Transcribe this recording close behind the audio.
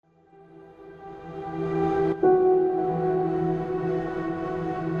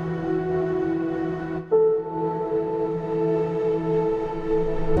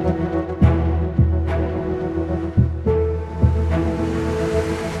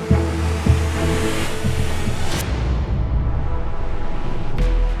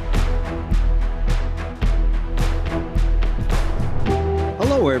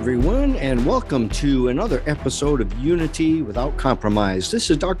everyone, and welcome to another episode of Unity Without Compromise.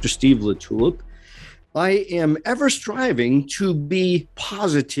 This is Dr. Steve LaTulippe. I am ever striving to be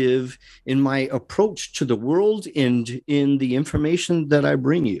positive in my approach to the world and in the information that I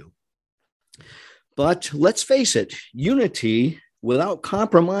bring you. But let's face it, unity without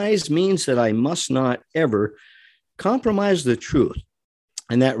compromise means that I must not ever compromise the truth.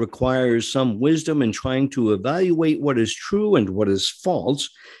 And that requires some wisdom in trying to evaluate what is true and what is false.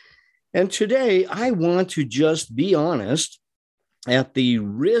 And today, I want to just be honest, at the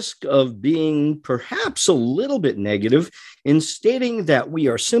risk of being perhaps a little bit negative, in stating that we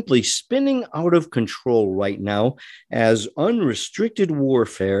are simply spinning out of control right now as unrestricted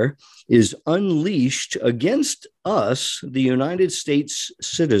warfare is unleashed against us, the United States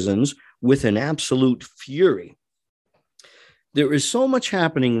citizens, with an absolute fury. There is so much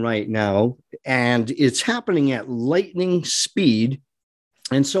happening right now, and it's happening at lightning speed.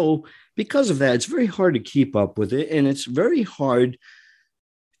 And so because of that, it's very hard to keep up with it, and it's very hard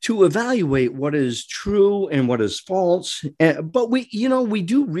to evaluate what is true and what is false. But we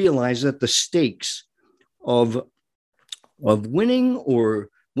do realize that the stakes of winning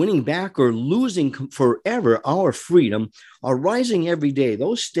back or losing forever our freedom are rising every day.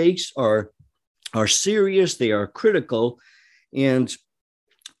 Those stakes are serious, they are critical. And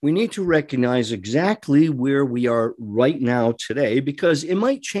we need to recognize exactly where we are right now today, because it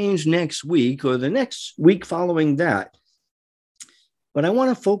might change next week or the next week following that. But I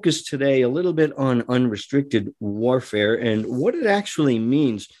want to focus today a little bit on unrestricted warfare and what it actually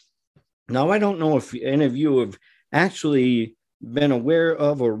means. Now, I don't know if any of you have actually been aware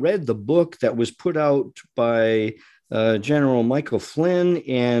of or read the book that was put out by General Michael Flynn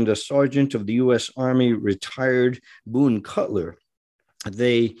and a sergeant of the U.S. Army, retired Boone Cutler.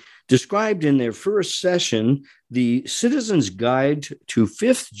 They described in their first session the Citizen's Guide to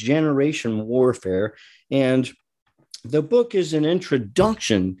Fifth Generation Warfare, and the book is an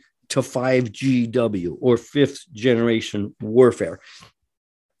introduction to 5GW, or Fifth Generation Warfare.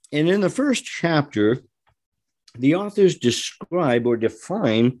 And in the first chapter, the authors describe or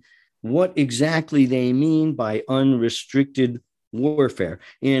define what exactly they mean by unrestricted warfare.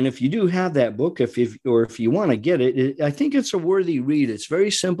 And if you do have that book, if you want to get it, I think it's a worthy read. It's very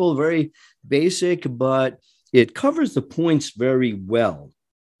simple, very basic, but it covers the points very well.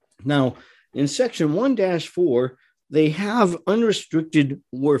 Now, in section 1-4, they have unrestricted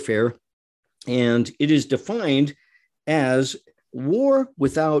warfare, and it is defined as war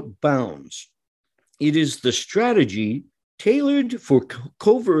without bounds. It is the strategy tailored for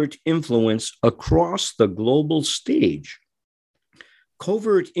covert influence across the global stage.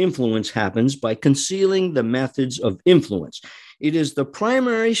 Covert influence happens by concealing the methods of influence. It is the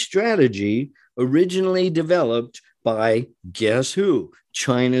primary strategy originally developed by, guess who?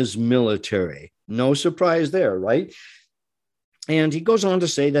 China's military. No surprise there, right? And he goes on to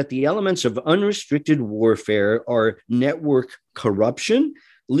say that the elements of unrestricted warfare are network corruption,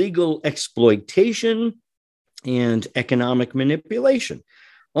 legal exploitation, and economic manipulation.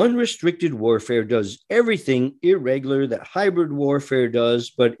 Unrestricted warfare does everything irregular that hybrid warfare does,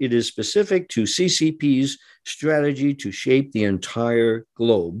 but it is specific to CCP's strategy to shape the entire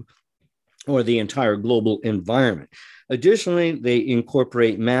globe or the entire global environment. Additionally, they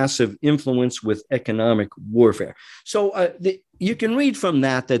incorporate massive influence with economic warfare. So you can read from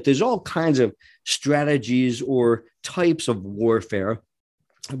that there's all kinds of strategies or types of warfare,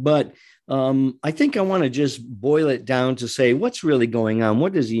 but I think I want to just boil it down to say what's really going on.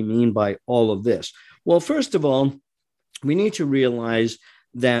 What does he mean by all of this? Well, first of all, we need to realize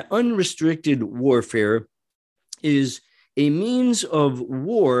that unrestricted warfare is a means of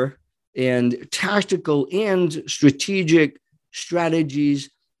war and tactical and strategic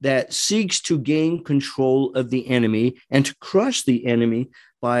strategies that seeks to gain control of the enemy and to crush the enemy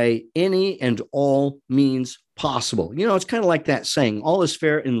by any and all means possible. You know, it's kind of like that saying, all is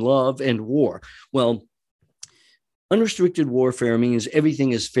fair in love and war. Well, unrestricted warfare means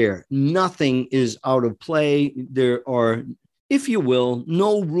everything is fair. Nothing is out of play. There are, if you will,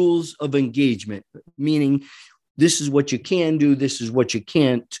 no rules of engagement, meaning this is what you can do, this is what you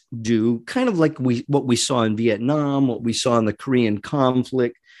can't do, kind of like what we saw in Vietnam, what we saw in the Korean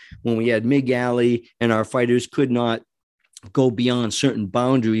conflict, when we had MiG-Alley and our fighters could not go beyond certain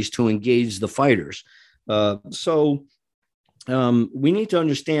boundaries to engage the fighters. So we need to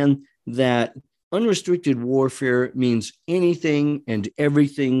understand that unrestricted warfare means anything and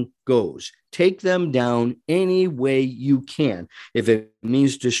everything goes. Take them down any way you can. If it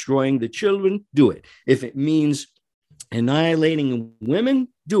means destroying the children, do it. If it means annihilating women,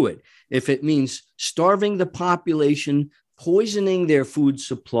 do it. If it means starving the population, poisoning their food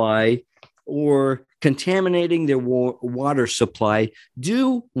supply or contaminating their water supply.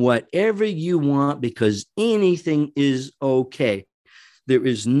 Do whatever you want because anything is okay. There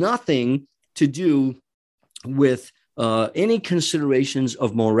is nothing to do with any considerations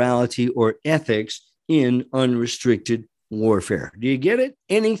of morality or ethics in unrestricted warfare. Do you get it?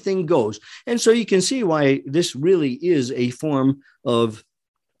 Anything goes. And so you can see why this really is a form of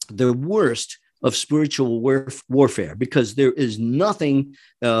the worst of spiritual warfare, because there is nothing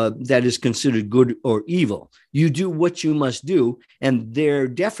that is considered good or evil. You do what you must do, and their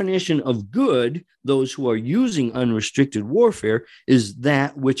definition of good, those who are using unrestricted warfare, is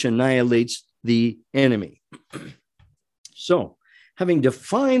that which annihilates the enemy. So, having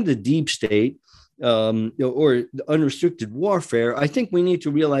defined the deep state or the unrestricted warfare, I think we need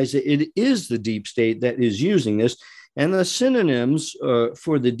to realize that it is the deep state that is using this. And the synonyms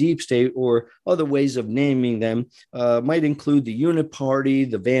for the deep state, or other ways of naming them, might include the uniparty,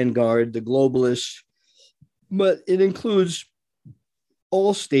 the vanguard, the globalists, but it includes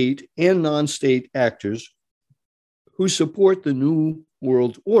all state and non-state actors who support the New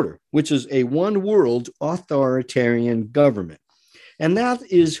World Order, which is a one-world authoritarian government. And that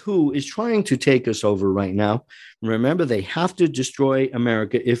is who is trying to take us over right now. Remember, they have to destroy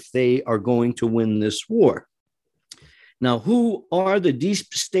America if they are going to win this war. Now, who are the deep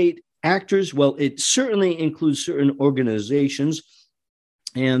state actors? Well, it certainly includes certain organizations,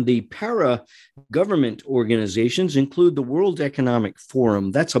 and the para-government organizations include the World Economic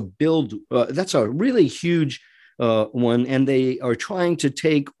Forum. That's a really huge one, and they are trying to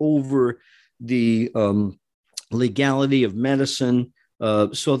take over the legality of medicine,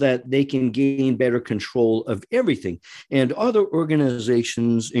 so that they can gain better control of everything. And other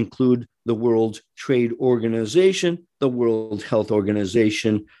organizations include the World Trade Organization, the World Health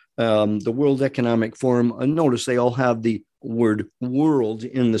Organization, the World Economic Forum. Notice they all have the word world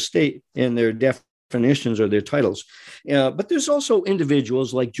in the state in their definitions or their titles. But there's also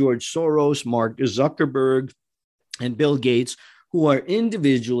individuals like George Soros, Mark Zuckerberg, and Bill Gates, who are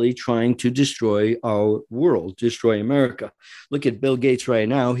individually trying to destroy our world, destroy America. Look at Bill Gates right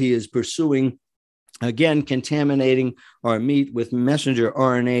now. He is pursuing, again, contaminating our meat with messenger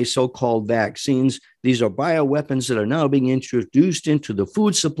RNA, so-called vaccines. These are bioweapons that are now being introduced into the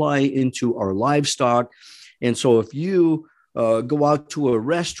food supply, into our livestock. And so if you go out to a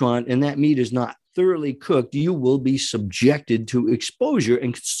restaurant and that meat is not thoroughly cooked, you will be subjected to exposure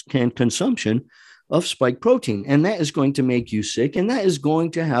and consumption of spike protein. And that is going to make you sick, and that is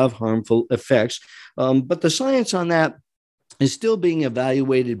going to have harmful effects. But the science on that is still being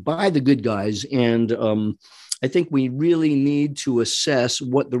evaluated by the good guys. And I think we really need to assess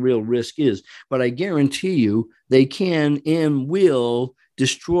what the real risk is. But I guarantee you they can and will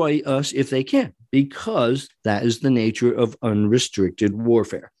destroy us if they can, because that is the nature of unrestricted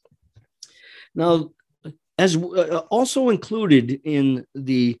warfare. Now, as also included in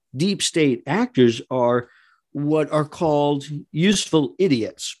the deep state actors are what are called useful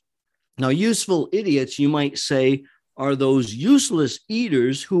idiots. Now, useful idiots, you might say, are those useless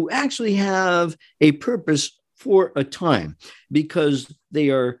eaters who actually have a purpose for a time, because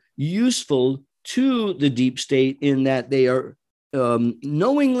they are useful to the deep state in that they are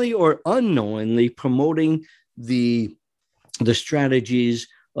knowingly or unknowingly promoting the strategies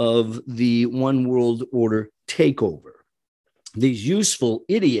of the one world order takeover. These useful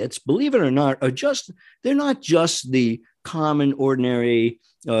idiots, believe it or not, they're not just the common, ordinary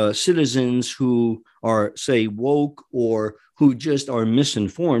citizens who are, say, woke or who just are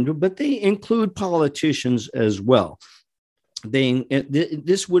misinformed, but they include politicians as well.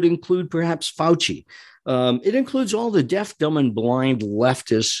 This would include perhaps Fauci. It includes all the deaf, dumb, and blind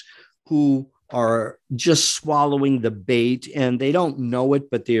leftists who are just swallowing the bait, and they don't know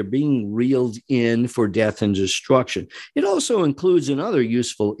it, but they're being reeled in for death and destruction. It also includes another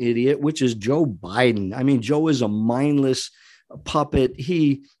useful idiot, which is Joe Biden. I mean, Joe is a mindless puppet.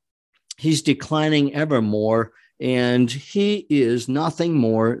 He's declining ever more, and he is nothing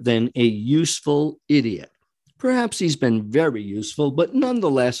more than a useful idiot. Perhaps he's been very useful, but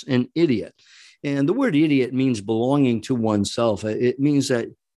nonetheless an idiot. And the word idiot means belonging to oneself. It means that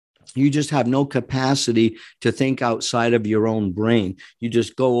you just have no capacity to think outside of your own brain. You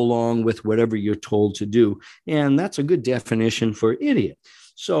just go along with whatever you're told to do. And that's a good definition for idiot.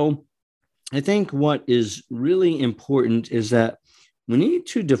 So I think what is really important is that we need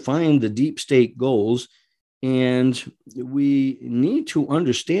to define the deep state goals, and we need to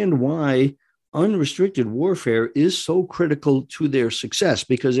understand why unrestricted warfare is so critical to their success.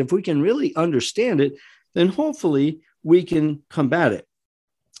 Because if we can really understand it, then hopefully we can combat it.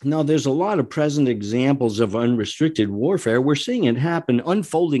 Now, there's a lot of present examples of unrestricted warfare. We're seeing it happen,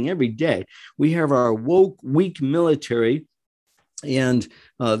 unfolding every day. We have our woke, weak military, and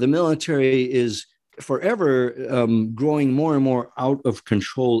the military is forever growing more and more out of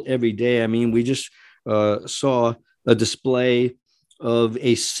control every day. I mean, we just saw a display of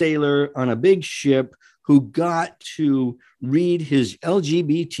a sailor on a big ship who got to read his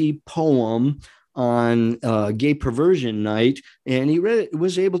LGBT poem on gay perversion night, and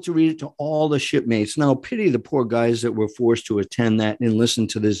was able to read it to all the shipmates. Now, pity the poor guys that were forced to attend that and listen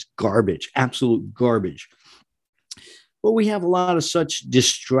to this garbage, absolute garbage. But we have a lot of such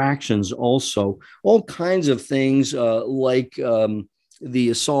distractions also, all kinds of things like the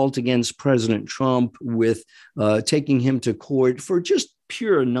assault against President Trump with taking him to court for just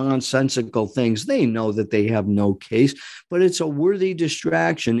pure nonsensical things. They know that they have no case, but it's a worthy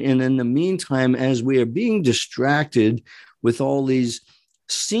distraction. And in the meantime, as we are being distracted with all these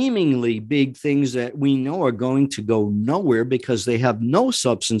seemingly big things that we know are going to go nowhere because they have no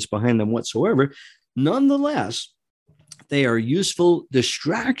substance behind them whatsoever, nonetheless, they are useful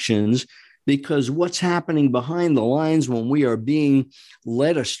distractions, because what's happening behind the lines when we are being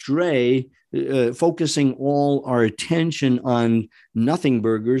led astray, focusing all our attention on nothing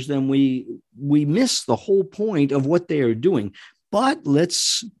burgers, then we miss the whole point of what they are doing. But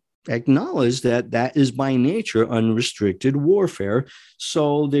let's acknowledge that that is by nature unrestricted warfare.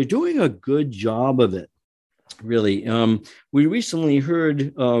 So they're doing a good job of it. Really. We recently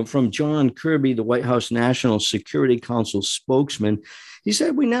heard from John Kirby, the White House National Security Council spokesman. He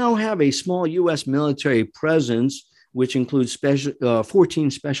said, we now have a small U.S. military presence, which includes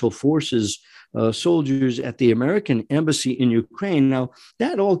 14 special forces soldiers at the American embassy in Ukraine. Now,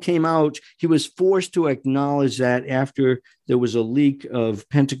 that all came out. He was forced to acknowledge that after there was a leak of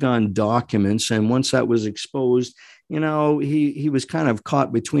Pentagon documents. And once that was exposed, you know, he was kind of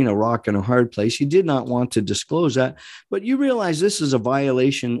caught between a rock and a hard place. He did not want to disclose that. But you realize this is a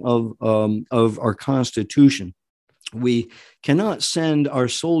violation of our Constitution. We cannot send our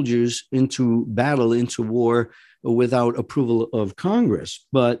soldiers into battle, into war, without approval of Congress.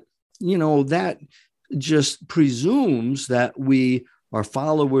 But, you know, that just presumes that we are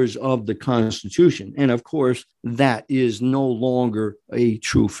followers of the Constitution. And of course, that is no longer a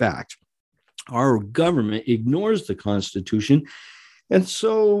true fact. Our government ignores the Constitution. And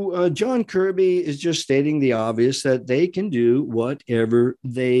so John Kirby is just stating the obvious, that they can do whatever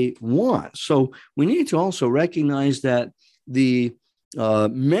they want. So we need to also recognize that the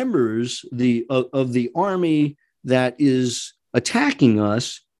members of the army that is attacking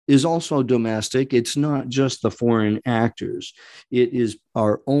us is also domestic. It's not just the foreign actors. It is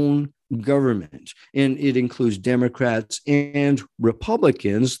our own government. And it includes Democrats and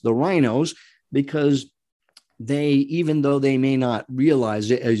Republicans, the rhinos, because they, even though they may not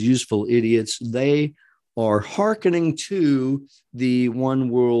realize it as useful idiots, they are hearkening to the one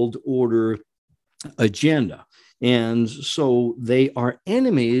world order agenda. And so they are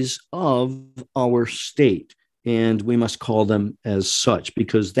enemies of our state. And we must call them as such,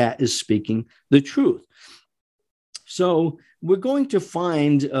 because that is speaking the truth. So we're going to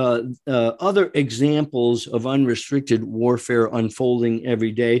find other examples of unrestricted warfare unfolding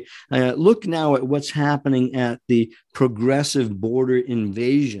every day. Look now at what's happening at the progressive border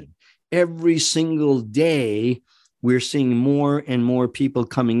invasion. Every single day, we're seeing more and more people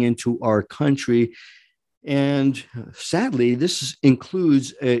coming into our country. And sadly, this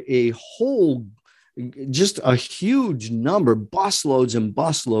includes a whole, just a huge number, busloads and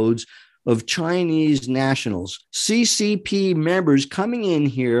busloads of Chinese nationals, CCP members coming in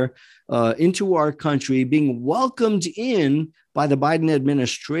here into our country, being welcomed in by the Biden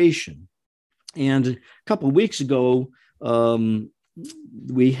administration. And a couple of weeks ago,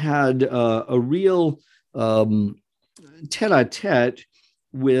 we had a real tete-a-tete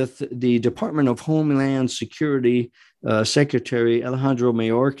with the Department of Homeland Security Secretary Alejandro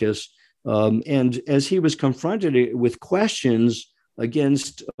Mayorkas. And as he was confronted with questions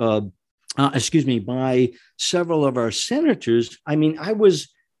against by several of our senators, I mean, I was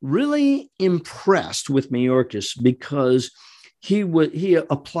really impressed with Mayorkas, because he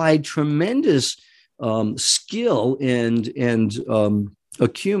applied tremendous skill and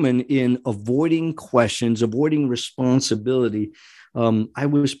acumen in avoiding questions, avoiding responsibility. I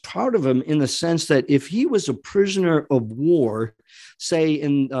was proud of him in the sense that if he was a prisoner of war, say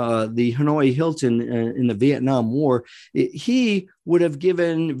in the Hanoi Hilton in the Vietnam War, he would have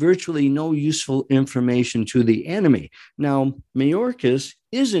given virtually no useful information to the enemy. Now, Mayorkas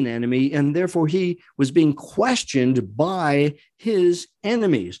is an enemy, and therefore he was being questioned by his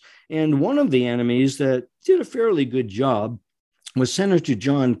enemies. And one of the enemies that did a fairly good job was Senator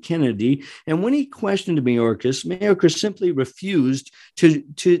John Kennedy. And when he questioned Mayorkas simply refused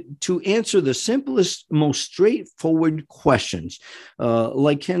to answer the simplest, most straightforward questions.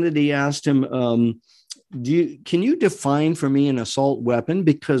 Like Kennedy asked him, can you define for me an assault weapon?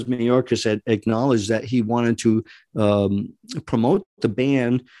 Because Mayorkas had acknowledged that he wanted to promote the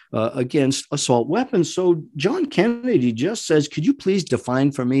ban against assault weapons. So John Kennedy just says, could you please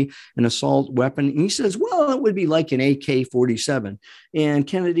define for me an assault weapon? And he says, well, it would be like an AK-47. And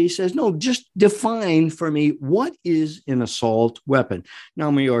Kennedy says, no, just define for me what is an assault weapon.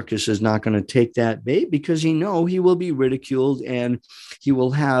 Now, Mayorkas is not going to take that bait because he will be ridiculed and he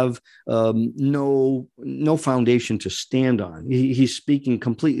will have no foundation to stand on. He's speaking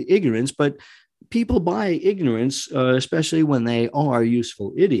complete ignorance, but people buy ignorance, especially when they are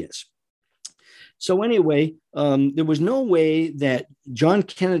useful idiots. So anyway, there was no way that John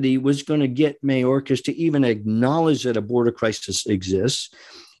Kennedy was going to get Mayorkas to even acknowledge that a border crisis exists.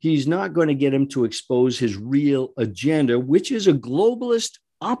 He's not going to get him to expose his real agenda, which is a globalist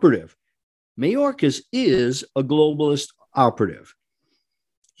operative. Mayorkas is a globalist operative.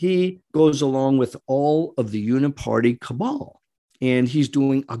 He goes along with all of the uniparty cabal, and he's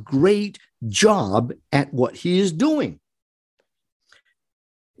doing a great job at what he is doing.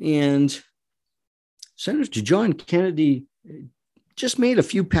 And Senator John Kennedy just made a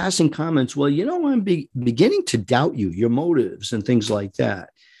few passing comments. Well, I'm beginning to doubt your motives and things like that.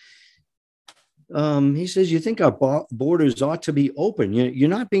 He says, you think our borders ought to be open. You're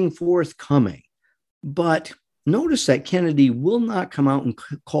not being forthcoming. But notice that Kennedy will not come out and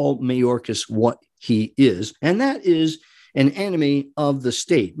call Mayorkas what he is, and that is an enemy of the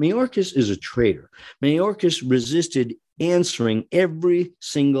state. Mayorkas is a traitor. Mayorkas resisted answering every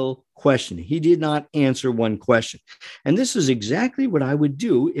single question. He did not answer one question. And this is exactly what I would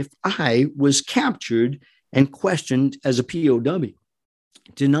do if I was captured and questioned as a POW.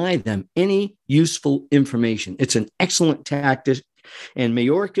 Deny them any useful information. It's an excellent tactic, and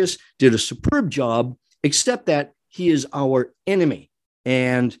Mayorkas did a superb job, except that he is our enemy.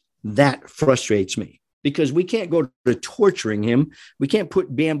 And that frustrates me because we can't go to torturing him. We can't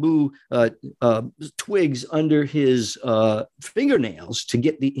put bamboo twigs under his fingernails to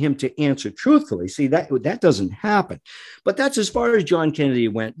get him to answer truthfully. See, that doesn't happen. But that's as far as John Kennedy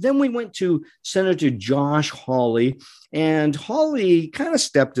went. Then we went to Senator Josh Hawley, and Hawley kind of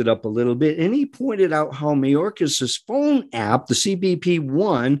stepped it up a little bit, and he pointed out how Mayorkas' phone app, the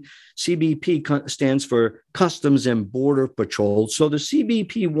CBP-1, CBP stands for Customs and Border Patrol. So the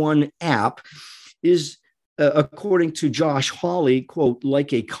CBP-1 app is, according to Josh Hawley, quote,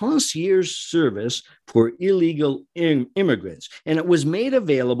 like a concierge service for illegal immigrants. And it was made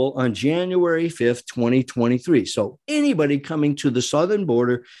available on January 5th, 2023. So anybody coming to the southern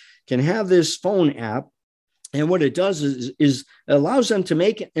border can have this phone app. And what it does is allows them to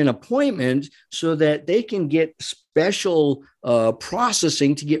make an appointment so that they can get special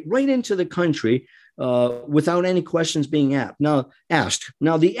processing to get right into the country without any questions being asked.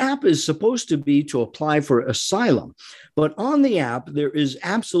 Now, the app is supposed to be to apply for asylum, but on the app, there is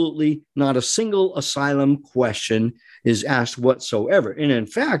absolutely not a single asylum question is asked whatsoever. And in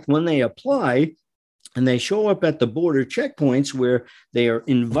fact, when they apply and they show up at the border checkpoints where they are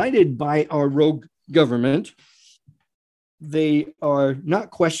invited by our rogue government, they are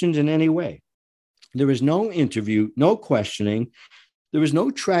not questioned in any way. There is no interview, no questioning. There is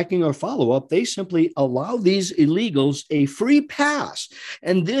no tracking or follow-up. They simply allow these illegals a free pass.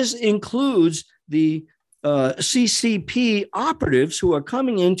 And this includes the CCP operatives who are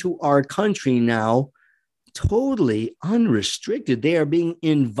coming into our country now totally unrestricted. They are being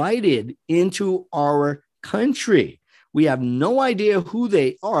invited into our country. We have no idea who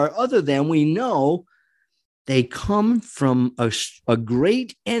they are, other than we know they come from a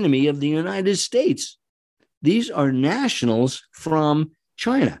great enemy of the United States. These are nationals from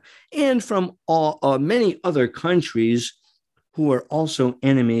China and from many other countries who are also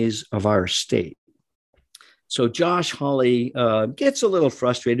enemies of our state. So Josh Hawley gets a little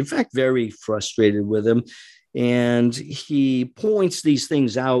frustrated, in fact, very frustrated with him. And he points these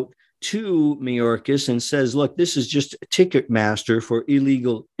things out to Mayorkas and says, look, this is just a ticket master for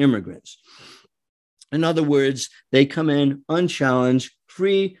illegal immigrants. In other words, they come in unchallenged,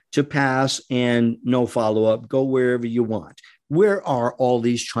 free to pass, and no follow-up. Go wherever you want. Where are all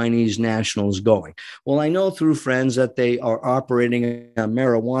these Chinese nationals going? Well, I know through friends that they are operating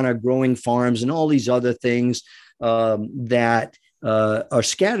marijuana growing farms and all these other things that are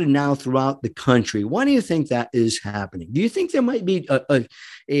scattered now throughout the country. Why do you think that is happening? Do you think there might be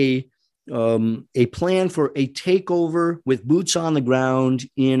a plan for a takeover with boots on the ground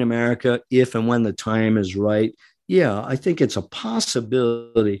in America if and when the time is right? Yeah, I think it's a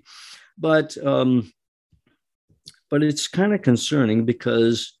possibility, but it's kind of concerning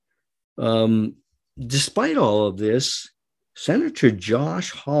because um, despite all of this, Senator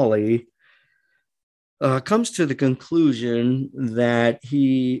Josh Hawley comes to the conclusion that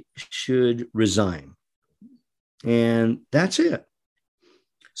he should resign. And that's it.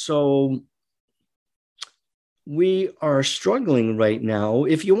 So we are struggling right now.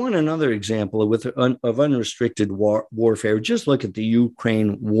 If you want another example of unrestricted warfare, just look at the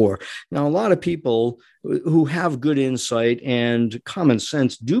Ukraine war. Now, a lot of people who have good insight and common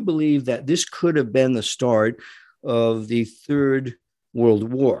sense do believe that this could have been the start of the Third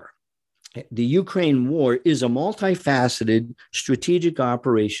World War. The Ukraine war is a multifaceted strategic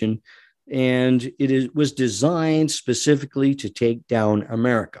operation, and was designed specifically to take down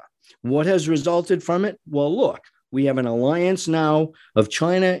America. What has resulted from it? Well, look, we have an alliance now of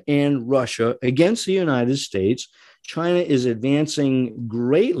China and Russia against the United States. China is advancing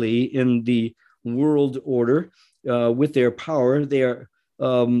greatly in the world order with their power. The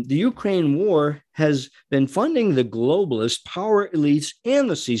Ukraine war has been funding the globalist power elites and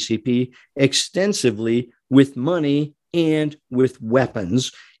the CCP extensively with money and with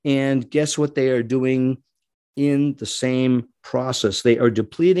weapons. And guess what they are doing in the same process? They are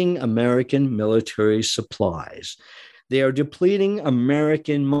depleting American military supplies. They are depleting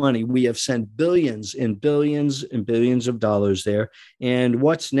American money. We have sent billions and billions and billions of dollars there. And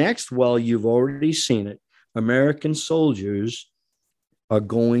what's next? Well, you've already seen it. American soldiers are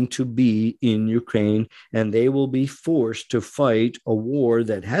going to be in Ukraine, and they will be forced to fight a war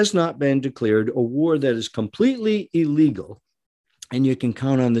that has not been declared, a war that is completely illegal. And you can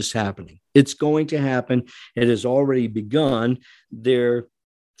count on this happening. It's going to happen. It has already begun. There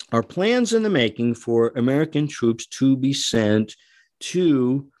are plans in the making for American troops to be sent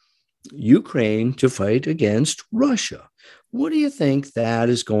to Ukraine to fight against Russia. What do you think that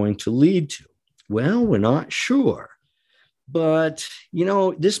is going to lead to? Well, we're not sure. But,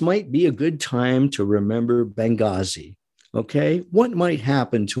 this might be a good time to remember Benghazi. Okay. What might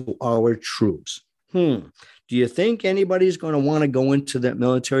happen to our troops? Do you think anybody's going to want to go into that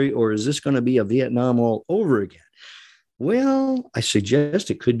military, or is this going to be a Vietnam all over again? Well, I suggest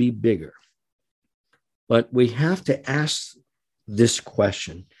it could be bigger. But we have to ask this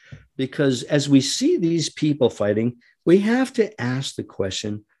question, because as we see these people fighting, we have to ask the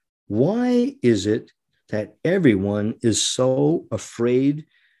question, why is it that everyone is so afraid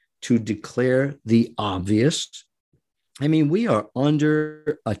to declare the obvious? I mean, we are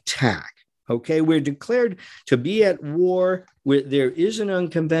under attack. Okay, we're declared to be at war. There is an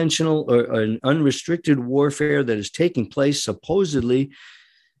unconventional or an unrestricted warfare that is taking place, supposedly.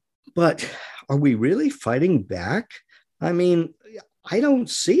 But are we really fighting back? I mean, I don't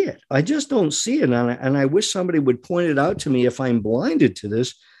see it. I just don't see it. And I wish somebody would point it out to me if I'm blinded to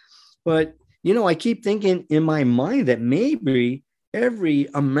this. But I keep thinking in my mind that maybe every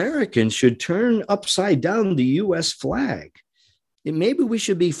American should turn upside down the U.S. flag. Maybe we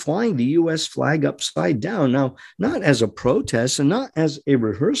should be flying the U.S. flag upside down. Now, not as a protest and not as a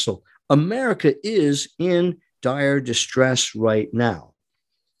rehearsal. America is in dire distress right now.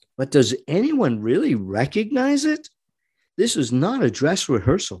 But does anyone really recognize it? This is not a dress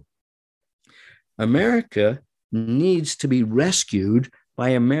rehearsal. America needs to be rescued by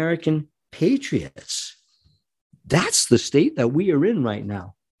American patriots. That's the state that we are in right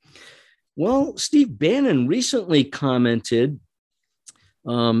now. Well, Steve Bannon recently commented,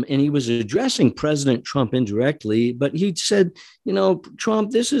 and he was addressing President Trump indirectly, but he said,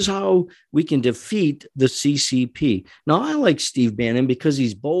 Trump, this is how we can defeat the CCP. Now, I like Steve Bannon because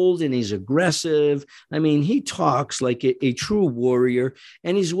he's bold and he's aggressive. I mean, he talks like a true warrior,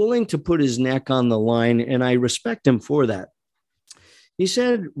 and he's willing to put his neck on the line, and I respect him for that. He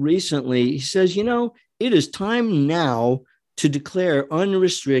said recently, he says, it is time now to declare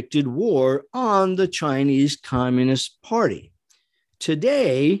unrestricted war on the Chinese Communist Party.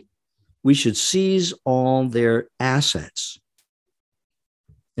 Today, we should seize all their assets.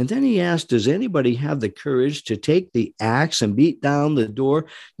 And then he asked, does anybody have the courage to take the axe and beat down the door?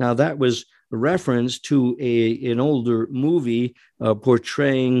 Now, that was a reference to an older movie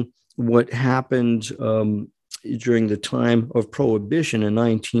portraying what happened during the time of Prohibition in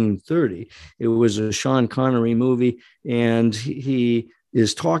 1930. It was a Sean Connery movie, and he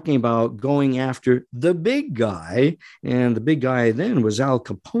is talking about going after the big guy, and the big guy then was Al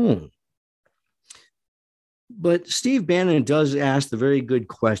Capone. But Steve Bannon does ask the very good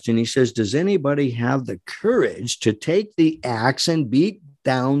question. He says, does anybody have the courage to take the axe and beat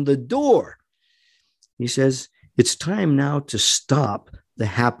down the door? He says, it's time now to stop the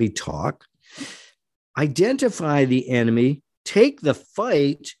happy talk. identify the enemy, take the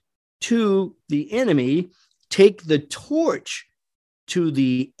fight to the enemy, take the torch to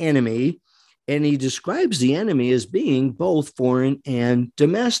the enemy. And he describes the enemy as being both foreign and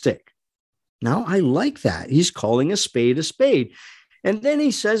domestic. Now, I like that. He's calling a spade a spade. And then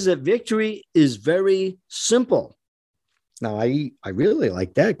he says that victory is very simple. Now, I really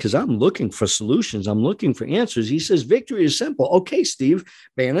like that because I'm looking for solutions. I'm looking for answers. He says victory is simple. Okay, Steve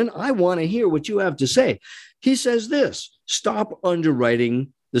Bannon, I want to hear what you have to say. He says this: stop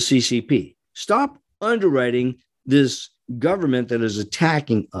underwriting the CCP. Stop underwriting this government that is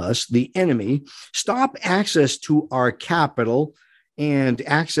attacking us, the enemy. Stop access to our capital and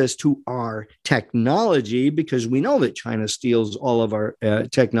access to our technology, because we know that China steals all of our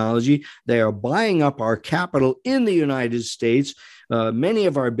technology. They are buying up our capital in the United States. Many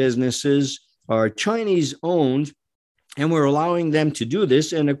of our businesses are Chinese owned, and we're allowing them to do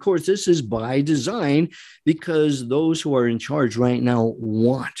this. And of course, this is by design, because those who are in charge right now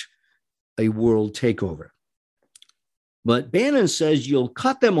want a world takeover. But Bannon says you'll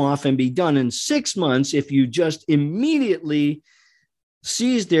cut them off and be done in 6 months if you just immediately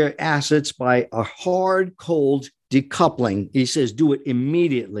seize their assets by a hard, cold decoupling. He says do it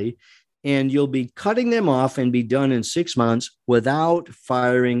immediately, and you'll be cutting them off and be done in 6 months without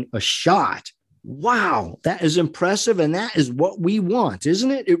firing a shot. Wow, that is impressive, and that is what we want, isn't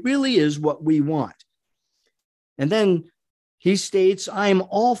it? It really is what we want. And then he states, I'm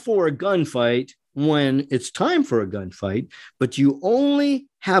all for a gunfight when it's time for a gunfight, but you only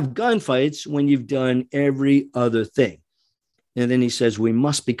have gunfights when you've done every other thing. And then he says, we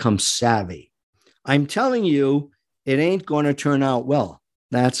must become savvy. I'm telling you, it ain't going to turn out well.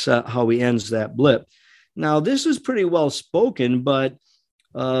 That's how he ends that blip. Now, this is pretty well spoken, but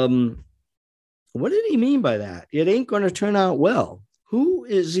what did he mean by that? It ain't going to turn out well. Who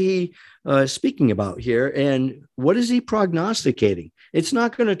is he speaking about here? And what is he prognosticating? It's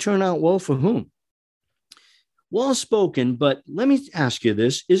not going to turn out well for whom? Well spoken, but let me ask you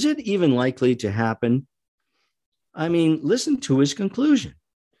this. Is it even likely to happen? I mean, listen to his conclusion.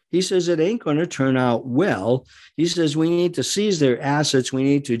 He says it ain't going to turn out well. He says we need to seize their assets. We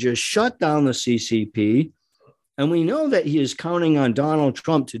need to just shut down the CCP. And we know that he is counting on Donald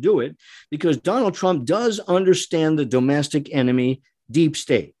Trump to do it, because Donald Trump does understand the domestic enemy, deep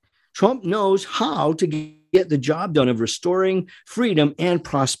state. Trump knows how to get the job done of restoring freedom and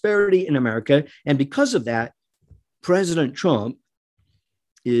prosperity in America. And because of that, President Trump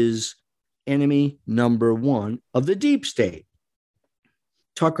is enemy number one of the deep state.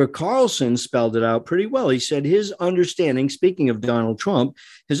 Tucker Carlson spelled it out pretty well. He said his understanding, speaking of Donald Trump,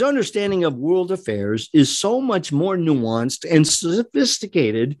 his understanding of world affairs is so much more nuanced and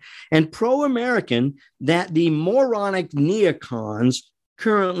sophisticated and pro-American that the moronic neocons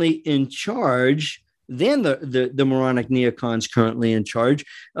currently in charge than the moronic neocons currently in charge.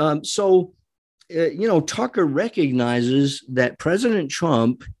 Tucker recognizes that President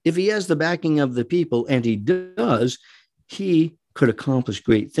Trump, if he has the backing of the people, and he does, he could accomplish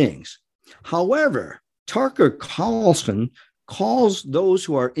great things. However, Tucker Carlson calls those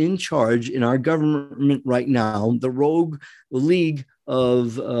who are in charge in our government right now, the rogue league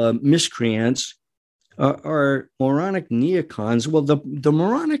of miscreants, are moronic neocons. Well, the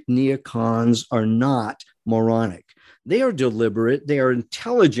moronic neocons are not moronic. They are deliberate, they are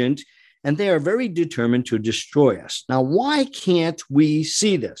intelligent, and they are very determined to destroy us. Now, why can't we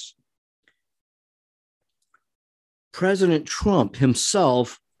see this? President Trump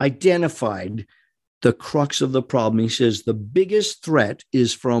himself identified the crux of the problem. He says the biggest threat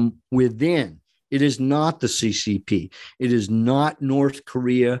is from within. It is not the CCP. It is not North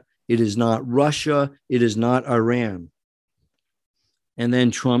Korea. It is not Russia. It is not Iran. And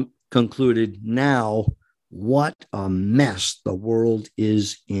then Trump concluded, now, what a mess the world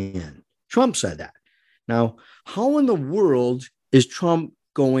is in. Trump said that. Now, how in the world is Trump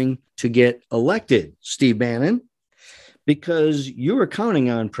going to get elected, Steve Bannon? Because you are counting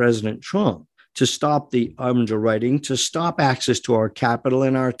on President Trump to stop the underwriting, to stop access to our capital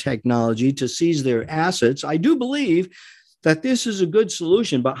and our technology, to seize their assets. I do believe that this is a good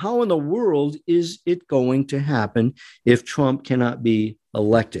solution, but how in the world is it going to happen if Trump cannot be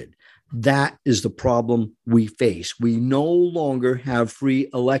elected? That is the problem we face. We no longer have free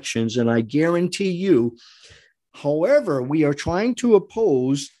elections, and I guarantee you, however, we are trying to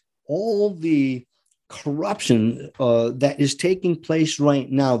oppose all the corruption that is taking place right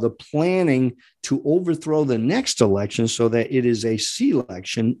now, the planning to overthrow the next election so that it is a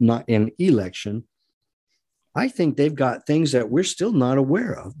C-election, not an election. I think they've got things that we're still not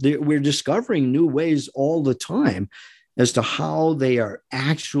aware of. We're discovering new ways all the time as to how they are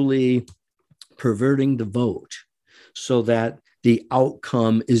actually perverting the vote so that the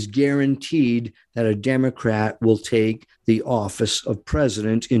outcome is guaranteed that a Democrat will take the office of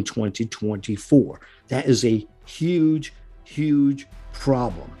president in 2024. That is a huge, huge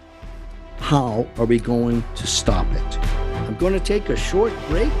problem. How are we going to stop it? I'm going to take a short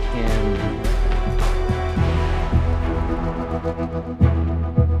break and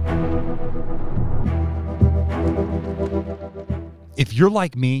if you're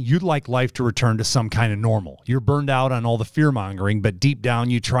like me, you'd like life to return to some kind of normal. You're burned out on all the fear-mongering, but deep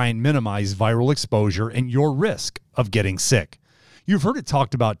down you try and minimize viral exposure and your risk of getting sick. You've heard it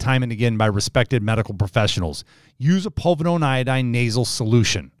talked about time and again by respected medical professionals. Use a povidone iodine nasal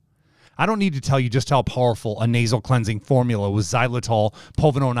solution. I don't need to tell you just how powerful a nasal cleansing formula with xylitol,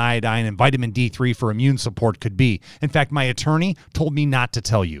 povidone iodine, and vitamin D3 for immune support could be. In fact, my attorney told me not to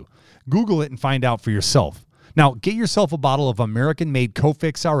tell you. Google it and find out for yourself. Now, get yourself a bottle of American-made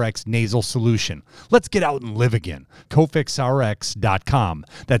Cofix RX nasal solution. Let's get out and live again. CofixRx.com.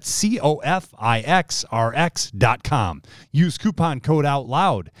 That's COFIXRX.com. Use coupon code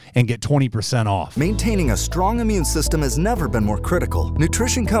OUTLOUD and get 20% off. Maintaining a strong immune system has never been more critical.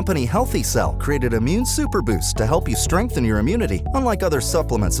 Nutrition company Healthy Cell created Immune Super Boost to help you strengthen your immunity. Unlike other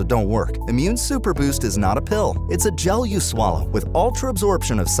supplements that don't work, Immune Super Boost is not a pill. It's a gel you swallow with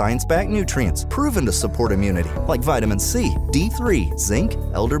ultra-absorption of science-backed nutrients proven to support immunity, like vitamin C, D3, zinc,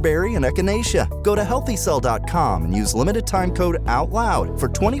 elderberry, and echinacea. Go to healthycell.com and use limited time code OUTLOUD for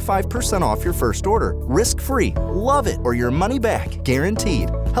 25% off your first order. Risk-free. Love it or your money back. Guaranteed.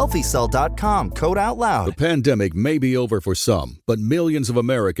 Healthycell.com, code OUTLOUD. The pandemic may be over for some, but millions of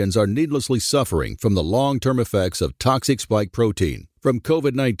Americans are needlessly suffering from the long-term effects of toxic spike protein from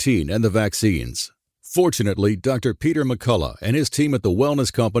COVID-19 and the vaccines. Fortunately, Dr. Peter McCullough and his team at the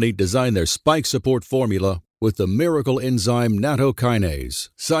Wellness Company designed their spike support formula with the miracle enzyme nattokinase,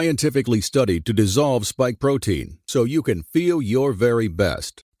 scientifically studied to dissolve spike protein so you can feel your very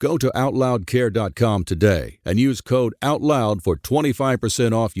best. Go to OutLoudCare.com today and use code OUTLOUD for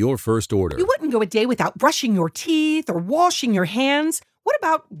 25% off your first order. You wouldn't go a day without brushing your teeth or washing your hands. What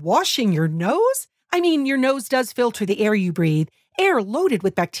about washing your nose? I mean, your nose does filter the air you breathe, air loaded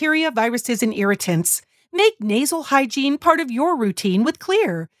with bacteria, viruses, and irritants. Make nasal hygiene part of your routine with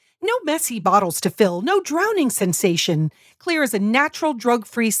Xlear. No messy bottles to fill, no drowning sensation. Xlear is a natural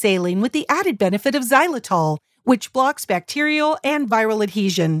drug-free saline with the added benefit of xylitol, which blocks bacterial and viral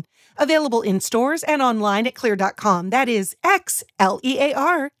adhesion. Available in stores and online at Xlear.com. That is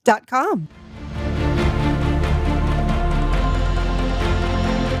XLEAR.com.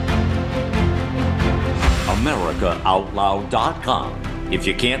 AmericaOutloud.com. If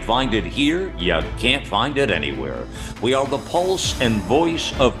you can't find it here, you can't find it anywhere. We are the pulse and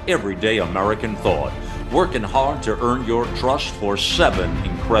voice of everyday American thought, working hard to earn your trust for 7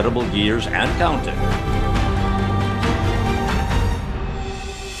 incredible years and counting.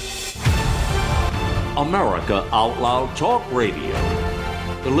 America Out Loud Talk Radio.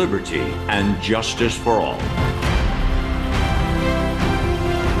 Liberty and justice for all.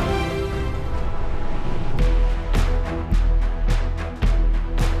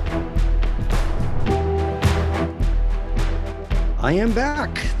 I am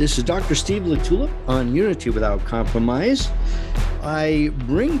back. This is Dr. Steve LaTulippe on Unity Without Compromise. I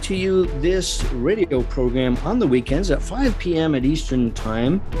bring to you this radio program on the weekends at 5 p.m. at Eastern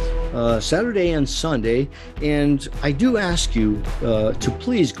Time, Saturday and Sunday. And I do ask you to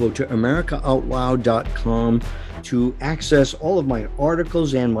please go to AmericaOutloud.com to access all of my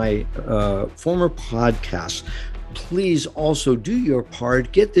articles and my former podcasts. Please also do your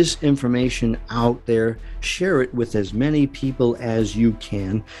part. Get this information out there. Share it with as many people as you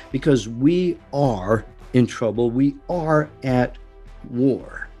can, because we are in trouble. We are at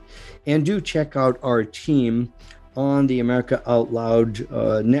war. And do check out our team on the America Out Loud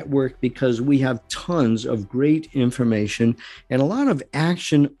network, because we have tons of great information and a lot of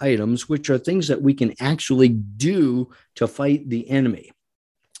action items, which are things that we can actually do to fight the enemy.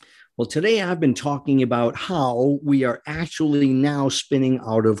 Well, today I've been talking about how we are actually now spinning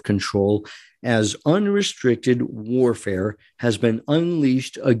out of control as unrestricted warfare has been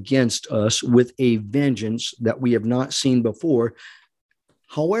unleashed against us with a vengeance that we have not seen before.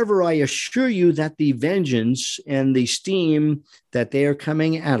 However, I assure you that the vengeance and the steam that they are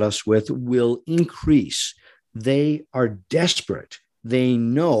coming at us with will increase. They are desperate. They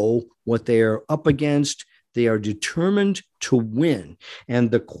know what they are up against. They are determined to win. And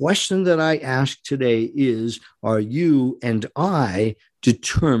the question that I ask today is, are you and I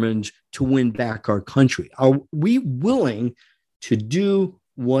determined to win back our country? Are we willing to do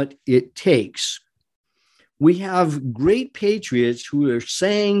what it takes? We have great patriots who are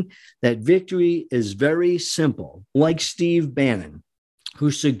saying that victory is very simple, like Steve Bannon,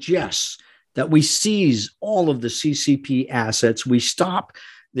 who suggests that we seize all of the CCP assets, we stop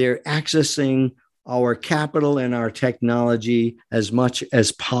their accessing our capital and our technology as much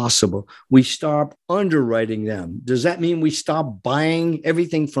as possible. We stop underwriting them. Does that mean we stop buying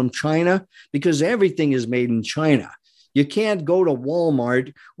everything from China? Because everything is made in China. You can't go to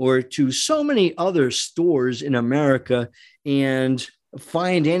Walmart or to so many other stores in America and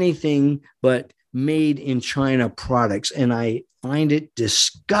find anything but made in China products. And I find it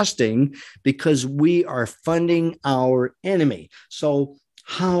disgusting because we are funding our enemy. So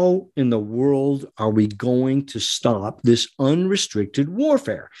how in the world are we going to stop this unrestricted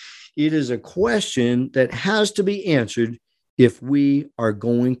warfare? It is a question that has to be answered if we are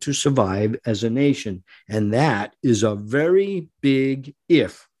going to survive as a nation. And that is a very big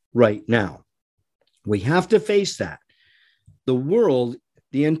if right now. We have to face that. The world,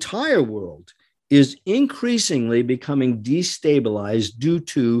 the entire world, is increasingly becoming destabilized due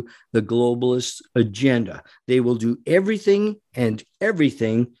to the globalist agenda. They will do everything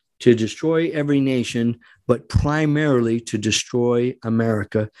to destroy every nation, but primarily to destroy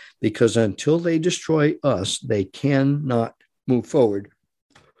America, because until they destroy us, they cannot move forward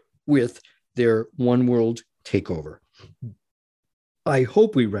with their one world takeover. I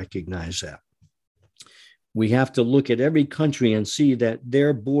hope we recognize that. We have to look at every country and see that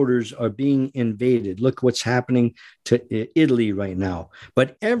their borders are being invaded. Look what's happening to Italy right now.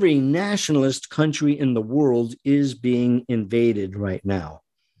 But every nationalist country in the world is being invaded right now.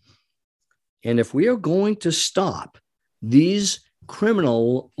 And if we are going to stop these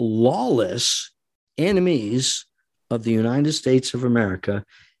criminal, lawless enemies of the United States of America,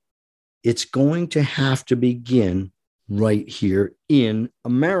 it's going to have to begin right here in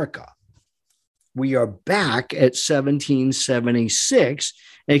America. We are back at 1776,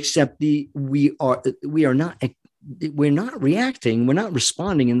 except we're not reacting, we're not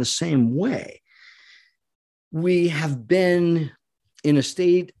responding in the same way. We have been in a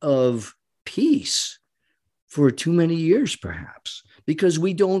state of peace for too many years, perhaps, because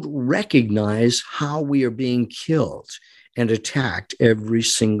we don't recognize how we are being killed and attacked every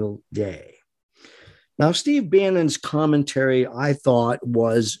single day. Now, Steve Bannon's commentary, I thought,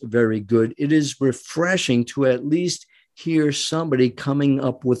 was very good. It is refreshing to at least hear somebody coming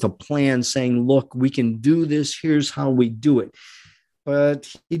up with a plan saying, look, we can do this. Here's how we do it.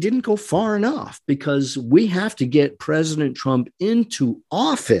 But he didn't go far enough, because we have to get President Trump into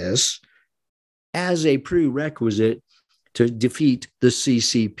office as a prerequisite to defeat the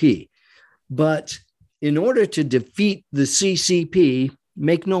CCP. But in order to defeat the CCP,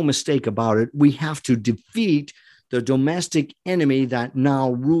 make no mistake about it, we have to defeat the domestic enemy that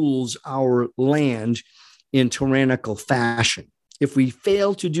now rules our land in tyrannical fashion. If we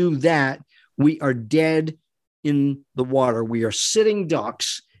fail to do that, we are dead in the water. We are sitting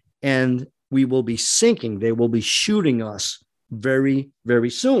ducks, and we will be sinking. They will be shooting us very, very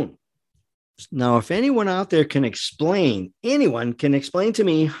soon. Now, if anyone out there can explain to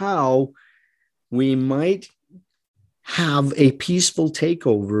me how we might have a peaceful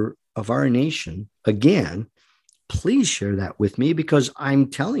takeover of our nation again, please share that with me, because I'm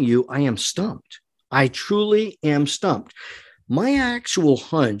telling you, I am stumped. I truly am stumped. My actual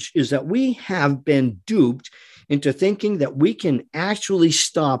hunch is that we have been duped into thinking that we can actually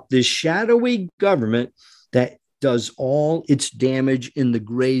stop this shadowy government that does all its damage in the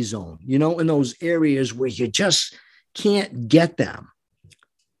gray zone, in those areas where you just can't get them.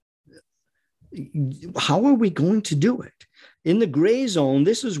 How are we going to do it? In the gray zone,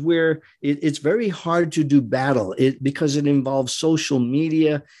 this is where it's very hard to do battle because it involves social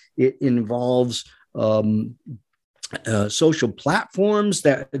media. It involves social platforms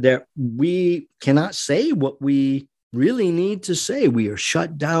that we cannot say what we really need to say. We are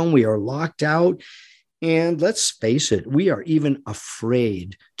shut down. We are locked out. And let's face it, we are even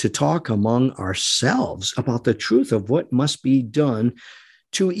afraid to talk among ourselves about the truth of what must be done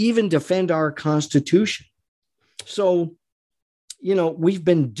to even defend our Constitution. So, we've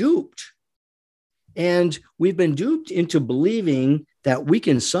been duped. And we've been duped into believing that we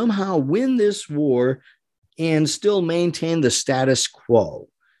can somehow win this war and still maintain the status quo.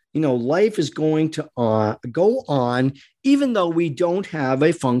 Life is going to go on, even though we don't have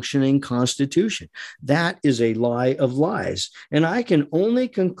a functioning Constitution. That is a lie of lies. And I can only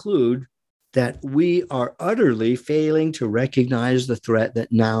conclude that we are utterly failing to recognize the threat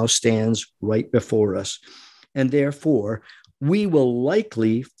that now stands right before us. And therefore, we will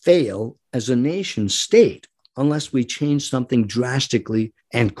likely fail as a nation state. unless we change something drastically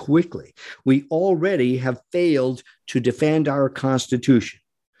and quickly. We already have failed to defend our Constitution.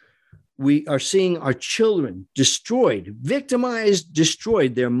 We are seeing our children destroyed, victimized,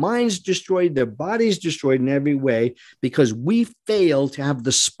 destroyed, their minds destroyed, their bodies destroyed in every way because we fail to have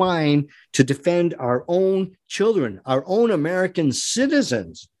the spine to defend our own children, our own American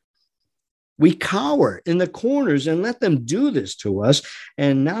citizens. We cower in the corners and let them do this to us.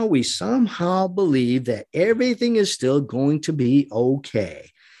 And now we somehow believe that everything is still going to be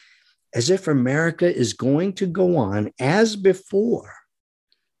okay, as if America is going to go on as before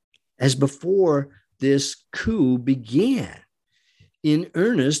this coup began in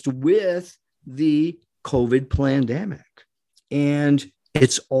earnest with the COVID pandemic. And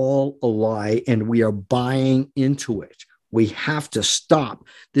it's all a lie, and we are buying into it. We have to stop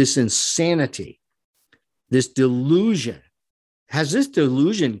this insanity, this delusion. Has this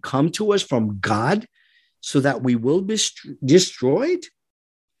delusion come to us from God so that we will be destroyed?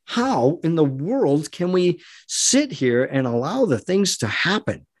 How in the world can we sit here and allow the things to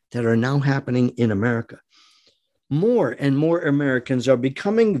happen that are now happening in America? More and more Americans are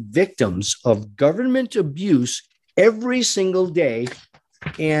becoming victims of government abuse every single day,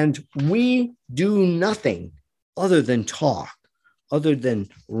 and we do nothing other than talk, other than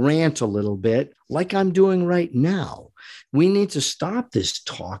rant a little bit, like I'm doing right now. We need to stop this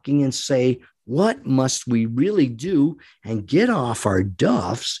talking and say, what must we really do, and get off our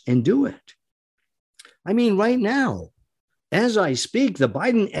duffs and do it? I mean, right now, as I speak, the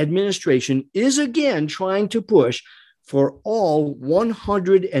Biden administration is again trying to push for all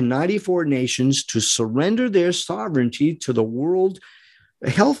 194 nations to surrender their sovereignty to the World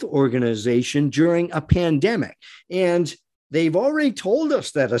Health Organization during a pandemic. And they've already told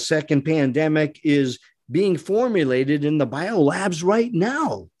us that a second pandemic is being formulated in the biolabs right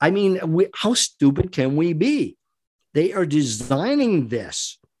now. I mean, how stupid can we be? They are designing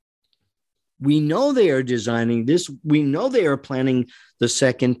this. We know they are designing this. We know they are planning the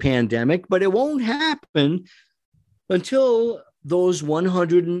second pandemic, but it won't happen until those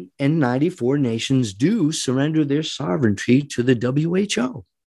 194 nations do surrender their sovereignty to the WHO.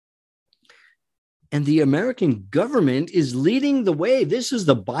 And the American government is leading the way. This is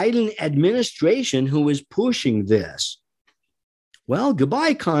the Biden administration who is pushing this. Well,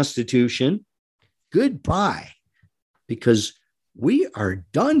 goodbye, Constitution. Goodbye. Because we are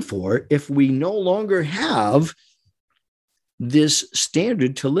done for if we no longer have this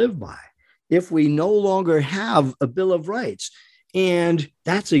standard to live by, if we no longer have a Bill of Rights. And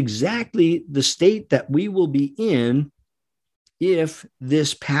that's exactly the state that we will be in if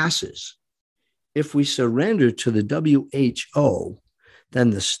this passes. If we surrender to the WHO, then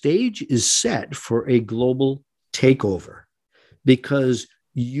the stage is set for a global takeover, because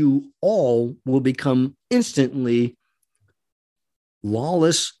you all will become instantly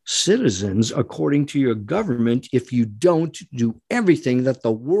lawless citizens according to your government if you don't do everything that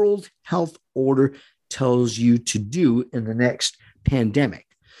the World Health Order tells you to do in the next pandemic.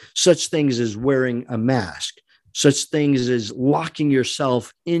 Such things as wearing a mask, such things as locking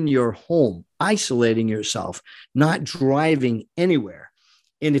yourself in your home, isolating yourself, not driving anywhere.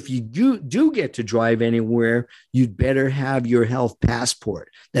 And if you do get to drive anywhere, you'd better have your health passport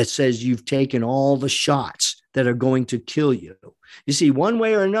that says you've taken all the shots that are going to kill you. You see, one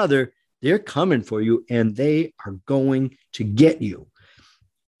way or another, they're coming for you, and they are going to get you.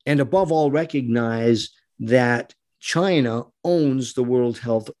 And above all, recognize that China owns the World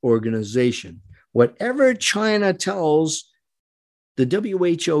Health Organization. Whatever China tells the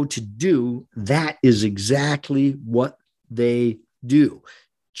WHO to do, that is exactly what they do.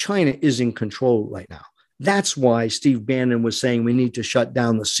 China is in control right now. That's why Steve Bannon was saying we need to shut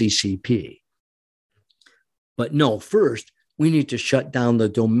down the CCP. But no, first, we need to shut down the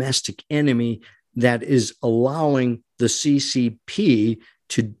domestic enemy that is allowing the CCP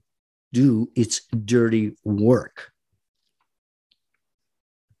to do its dirty work.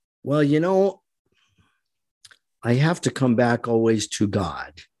 Well, you know, I have to come back always to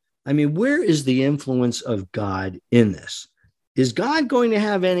God. I mean, where is the influence of God in this? Is God going to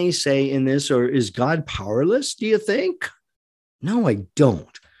have any say in this, or is God powerless, do you think? No, I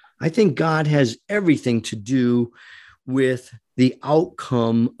don't. I think God has everything to do with the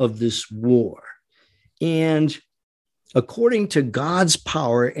outcome of this war. And according to God's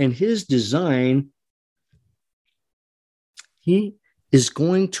power and his design, he is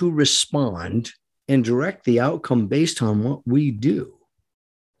going to respond and direct the outcome based on what we do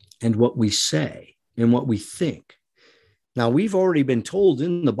and what we say and what we think. Now, we've already been told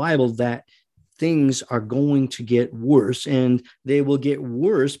in the Bible that things are going to get worse, and they will get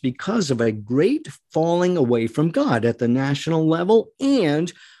worse because of a great falling away from God at the national level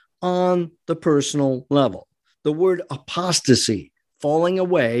and on the personal level. The word apostasy, falling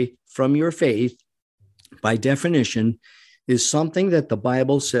away from your faith, by definition, is something that the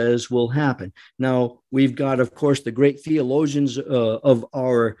Bible says will happen. Now, we've got, of course, the great theologians of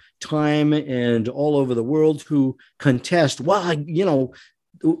our time and all over the world who contest, well,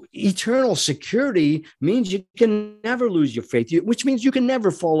 eternal security means you can never lose your faith, which means you can never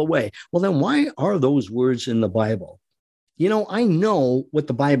fall away. Well, then why are those words in the Bible? I know what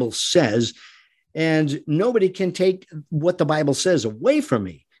the Bible says, and nobody can take what the Bible says away from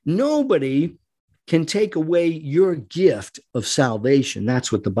me. Nobody can take away your gift of salvation.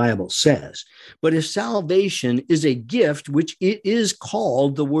 That's what the Bible says. But if salvation is a gift, which it is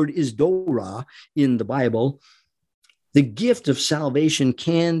called, the word is Torah in the Bible, the gift of salvation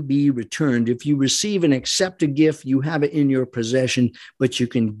can be returned. If you receive and accept a gift, you have it in your possession, but you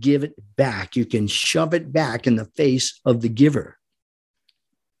can give it back. You can shove it back in the face of the giver.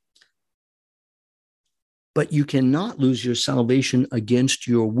 But you cannot lose your salvation against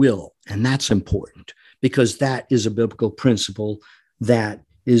your will. And that's important because that is a biblical principle that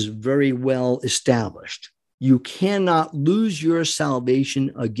is very well established. You cannot lose your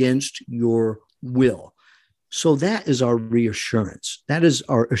salvation against your will. So that is our reassurance. That is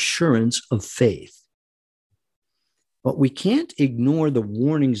our assurance of faith. But we can't ignore the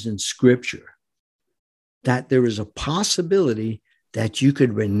warnings in Scripture that there is a possibility that you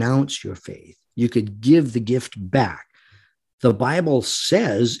could renounce your faith. You could give the gift back. The Bible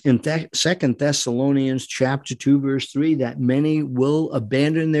says in 2 Thessalonians chapter 2, verse 3, that many will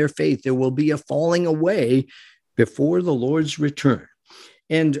abandon their faith. There will be a falling away before the Lord's return.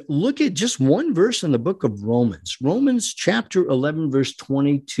 And look at just one verse in the book of Romans. Romans chapter 11, verse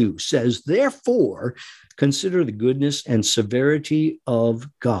 22 says, therefore, consider the goodness and severity of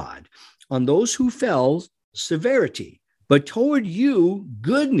God. On those who fell, severity, but toward you,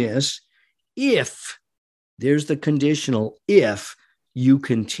 goodness, if, there's the conditional, if you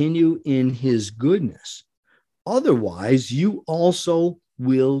continue in his goodness. Otherwise, you also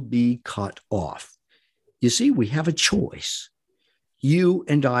will be cut off. You see, we have a choice. You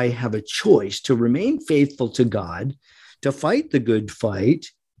and I have a choice to remain faithful to God, to fight the good fight,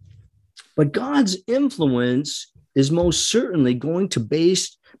 but God's influence is most certainly going to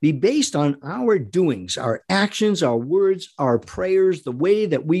be based on our doings, our actions, our words, our prayers, the way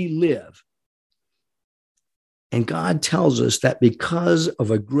that we live. And God tells us that because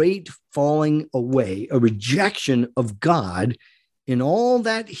of a great falling away, a rejection of God, in all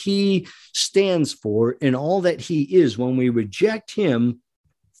that he stands for, in all that he is, when we reject him,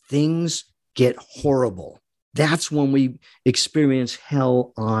 things get horrible. That's when we experience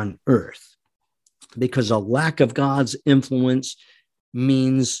hell on earth, because a lack of God's influence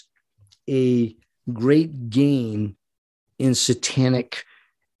means a great gain in satanic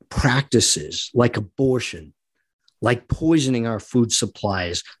practices like abortion, like poisoning our food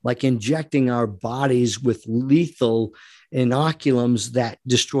supplies, like injecting our bodies with lethal inoculums that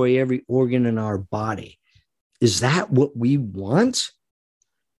destroy every organ in our body. Is that what we want?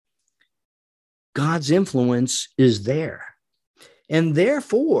 God's influence is there. And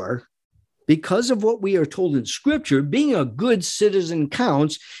therefore, because of what we are told in Scripture, being a good citizen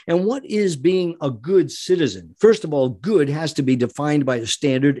counts. And what is being a good citizen? First of all, good has to be defined by a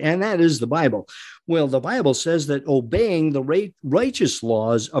standard, and that is the Bible. Well, the Bible says that obeying the righteous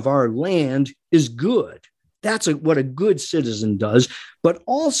laws of our land is good. That's what a good citizen does. But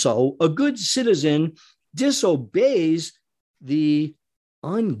also, a good citizen disobeys the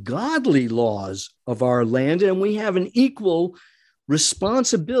ungodly laws of our land, and we have an equal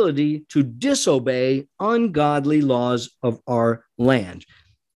responsibility to disobey ungodly laws of our land.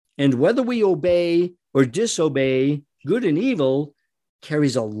 And whether we obey or disobey, good and evil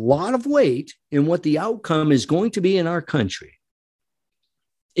carries a lot of weight in what the outcome is going to be in our country.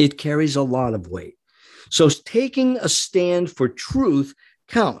 It carries a lot of weight. So taking a stand for truth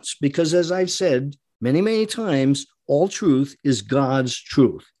counts because, as I've said many, many times, all truth is God's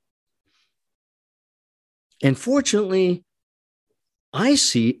truth. And fortunately, I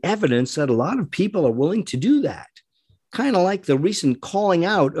see evidence that a lot of people are willing to do that. Kind of like the recent calling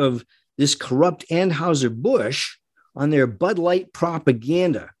out of this corrupt Anheuser-Busch on their Bud Light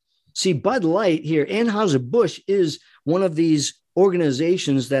propaganda. See, Bud Light here, Anheuser-Busch is one of these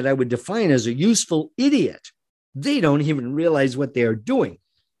organizations that I would define as a useful idiot. They don't even realize what they are doing,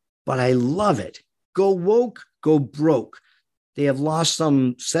 but I love it. Go woke, go broke. They have lost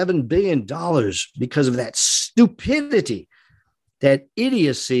some $7 billion because of that stupidity, that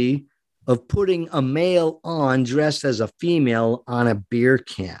idiocy of putting a male on dressed as a female on a beer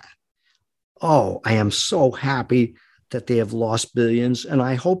can. Oh, I am so happy that they have lost billions, and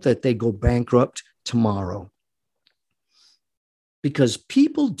I hope that they go bankrupt tomorrow. Because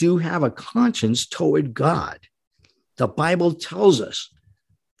people do have a conscience toward God. The Bible tells us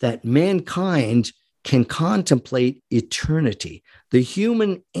that mankind can contemplate eternity. The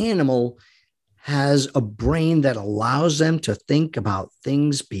human animal has a brain that allows them to think about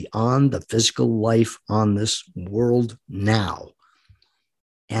things beyond the physical life on this world now.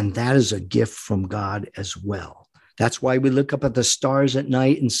 And that is a gift from God as well. That's why we look up at the stars at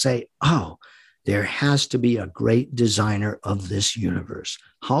night and say, oh, there has to be a great designer of this universe.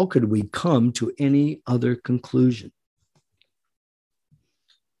 How could we come to any other conclusion?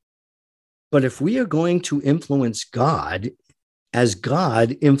 But if we are going to influence God, as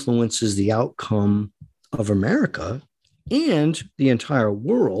God influences the outcome of America and the entire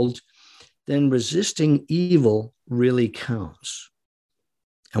world, then resisting evil really counts.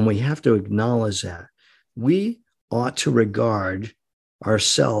 And we have to acknowledge that. We ought to regard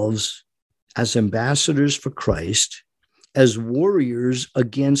ourselves as ambassadors for Christ, as warriors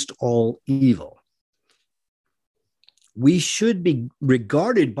against all evil. We should be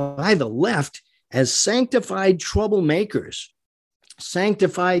regarded by the left as sanctified troublemakers.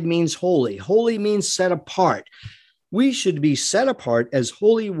 Sanctified means holy. Holy means set apart. We should be set apart as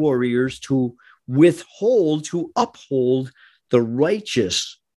holy warriors to uphold the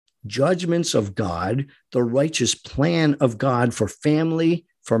righteous judgments of God, the righteous plan of God for family,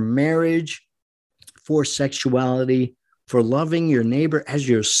 for marriage, for sexuality, for loving your neighbor as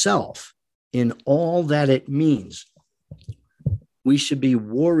yourself in all that it means. We should be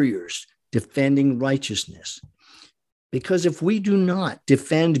warriors defending righteousness. Because if we do not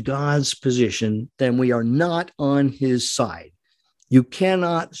defend God's position, then we are not on his side. You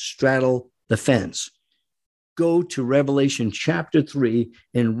cannot straddle the fence. Go to Revelation chapter 3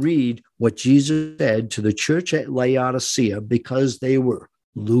 and read what Jesus said to the church at Laodicea because they were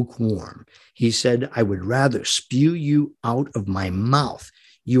lukewarm. He said, I would rather spew you out of my mouth.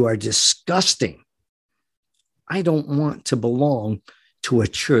 You are disgusting. I don't want to belong to a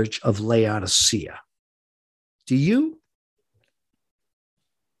church of Laodicea. Do you?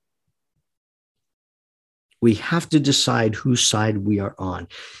 We have to decide whose side we are on.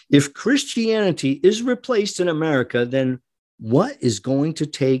 If Christianity is replaced in America, then what is going to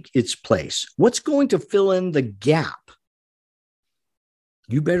take its place? What's going to fill in the gap?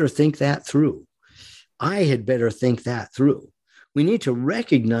 You better think that through. I had better think that through. We need to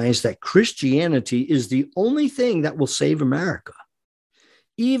recognize that Christianity is the only thing that will save America.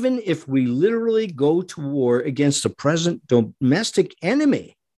 Even if we literally go to war against the present domestic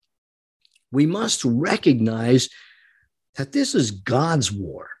enemy, we must recognize that this is God's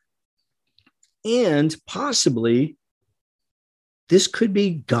war. And possibly this could be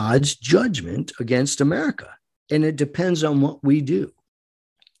God's judgment against America. And it depends on what we do.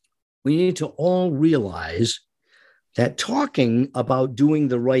 We need to all realize that talking about doing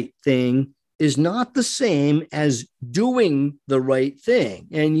the right thing is not the same as doing the right thing.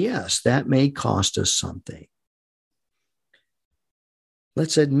 And yes, that may cost us something.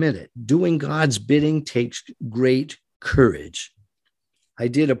 Let's admit it. Doing God's bidding takes great courage. I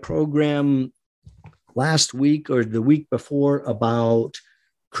did a program last week or the week before about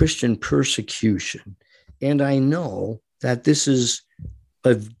Christian persecution. And I know that this is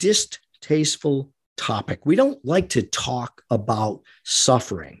a distasteful topic. We don't like to talk about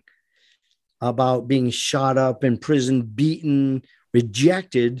suffering, about being shot up in prison, beaten,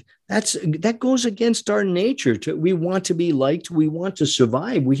 rejected. That goes against our nature. We want to be liked. We want to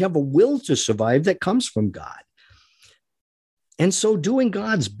survive. We have a will to survive that comes from God. And so doing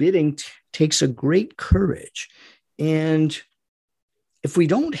God's bidding takes a great courage. And if we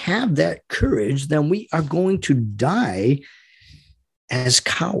don't have that courage, then we are going to die as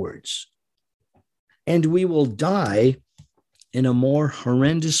cowards. And we will die in a more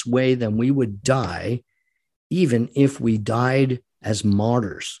horrendous way than we would die even if we died as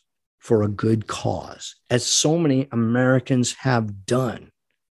martyrs for a good cause, as so many Americans have done.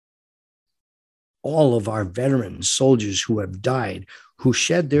 All of our veteran soldiers who have died, who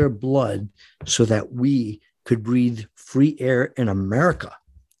shed their blood so that we could breathe free air in America.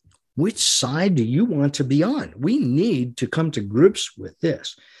 Which side do you want to be on? We need to come to grips with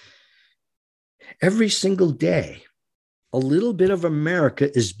this. Every single day, a little bit of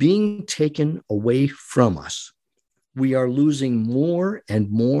America is being taken away from us. We are losing more and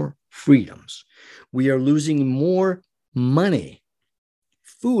more freedoms. We are losing more money.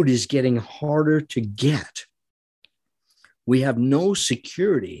 Food is getting harder to get. We have no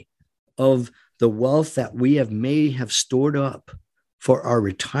security of the wealth that we may have stored up for our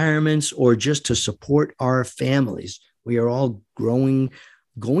retirements or just to support our families. We are all going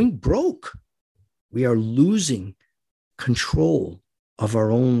broke. We are losing control of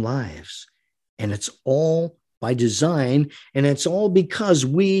our own lives. And it's all by design, and it's all because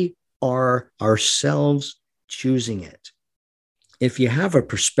we are ourselves choosing it. If you have a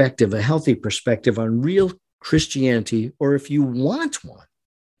perspective, a healthy perspective on real Christianity, or if you want one,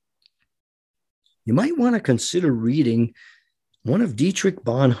 you might want to consider reading one of Dietrich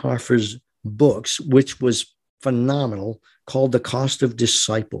Bonhoeffer's books, which was phenomenal, called The Cost of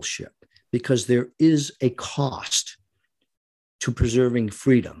Discipleship, because there is a cost to preserving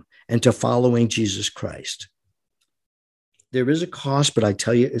freedom and to following Jesus Christ. There is a cost, but I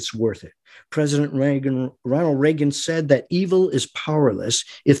tell you, it's worth it. Ronald Reagan said that evil is powerless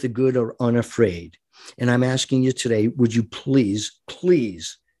if the good are unafraid. And I'm asking you today, would you please,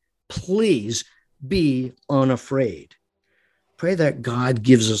 please, please be unafraid? Pray that God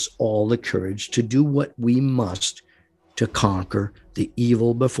gives us all the courage to do what we must to conquer the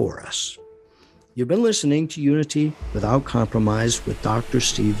evil before us. You've been listening to Unity Without Compromise with Dr.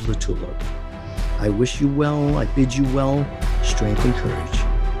 Steve LaTulippe. I wish you well. I bid you well, strength and courage.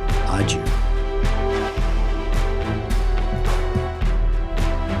 Adieu.